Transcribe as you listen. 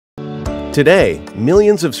Today,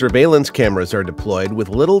 millions of surveillance cameras are deployed with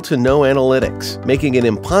little to no analytics, making it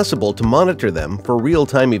impossible to monitor them for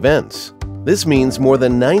real-time events. This means more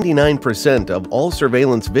than 99% of all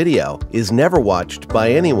surveillance video is never watched by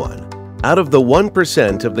anyone. Out of the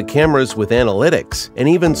 1% of the cameras with analytics, an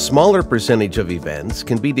even smaller percentage of events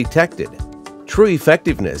can be detected. True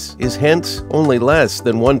effectiveness is hence only less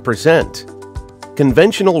than 1%.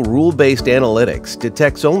 Conventional rule-based analytics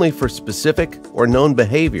detects only for specific or known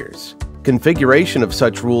behaviors. Configuration of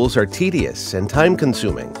such rules are tedious and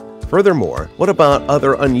time-consuming. Furthermore, what about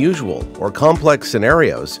other unusual or complex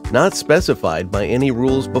scenarios not specified by any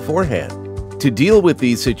rules beforehand? To deal with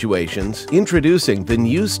these situations, introducing the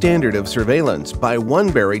new standard of surveillance by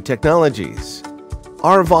Oneberry Technologies.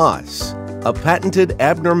 ARVAS, a patented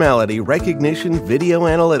abnormality recognition video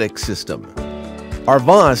analytics system.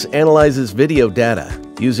 ARVAS analyzes video data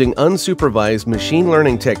using unsupervised machine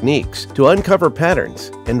learning techniques to uncover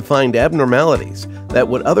patterns and find abnormalities that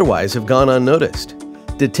would otherwise have gone unnoticed.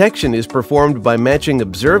 Detection is performed by matching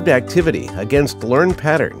observed activity against learned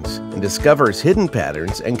patterns and discovers hidden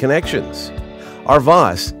patterns and connections.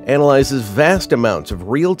 ARVAS analyzes vast amounts of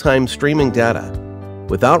real-time streaming data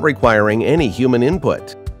without requiring any human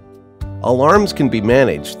input. Alarms can be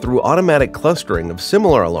managed through automatic clustering of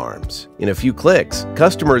similar alarms. In a few clicks,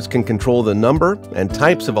 customers can control the number and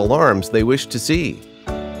types of alarms they wish to see.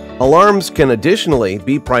 Alarms can additionally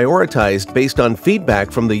be prioritized based on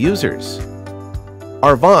feedback from the users.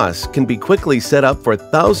 ARVAS can be quickly set up for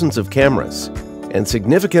thousands of cameras and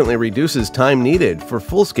significantly reduces time needed for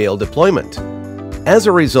full-scale deployment. As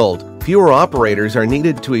a result, fewer operators are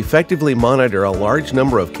needed to effectively monitor a large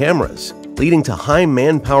number of cameras, leading to high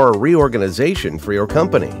manpower reorganization for your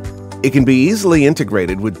company. It can be easily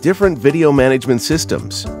integrated with different video management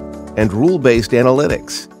systems and rule-based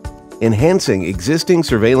analytics, enhancing existing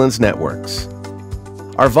surveillance networks.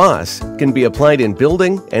 ARVAS can be applied in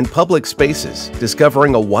building and public spaces,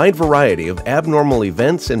 discovering a wide variety of abnormal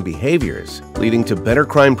events and behaviors, leading to better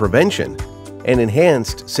crime prevention and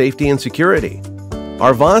enhanced safety and security.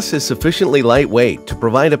 ARVAS is sufficiently lightweight to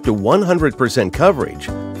provide up to 100% coverage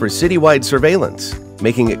for citywide surveillance,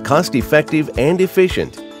 making it cost-effective and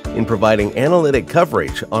efficient in providing analytic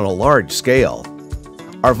coverage on a large scale.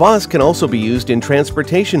 ARVAS can also be used in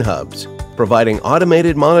transportation hubs, providing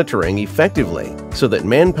automated monitoring effectively so that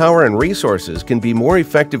manpower and resources can be more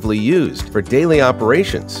effectively used for daily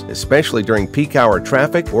operations, especially during peak hour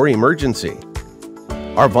traffic or emergency.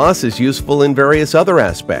 ARVAS is useful in various other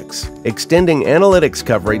aspects, extending analytics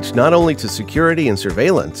coverage not only to security and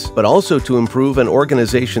surveillance, but also to improve an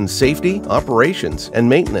organization's safety, operations, and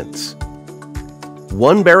maintenance.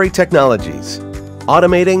 Oneberry Technologies,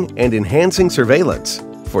 automating and enhancing surveillance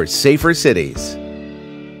for safer cities.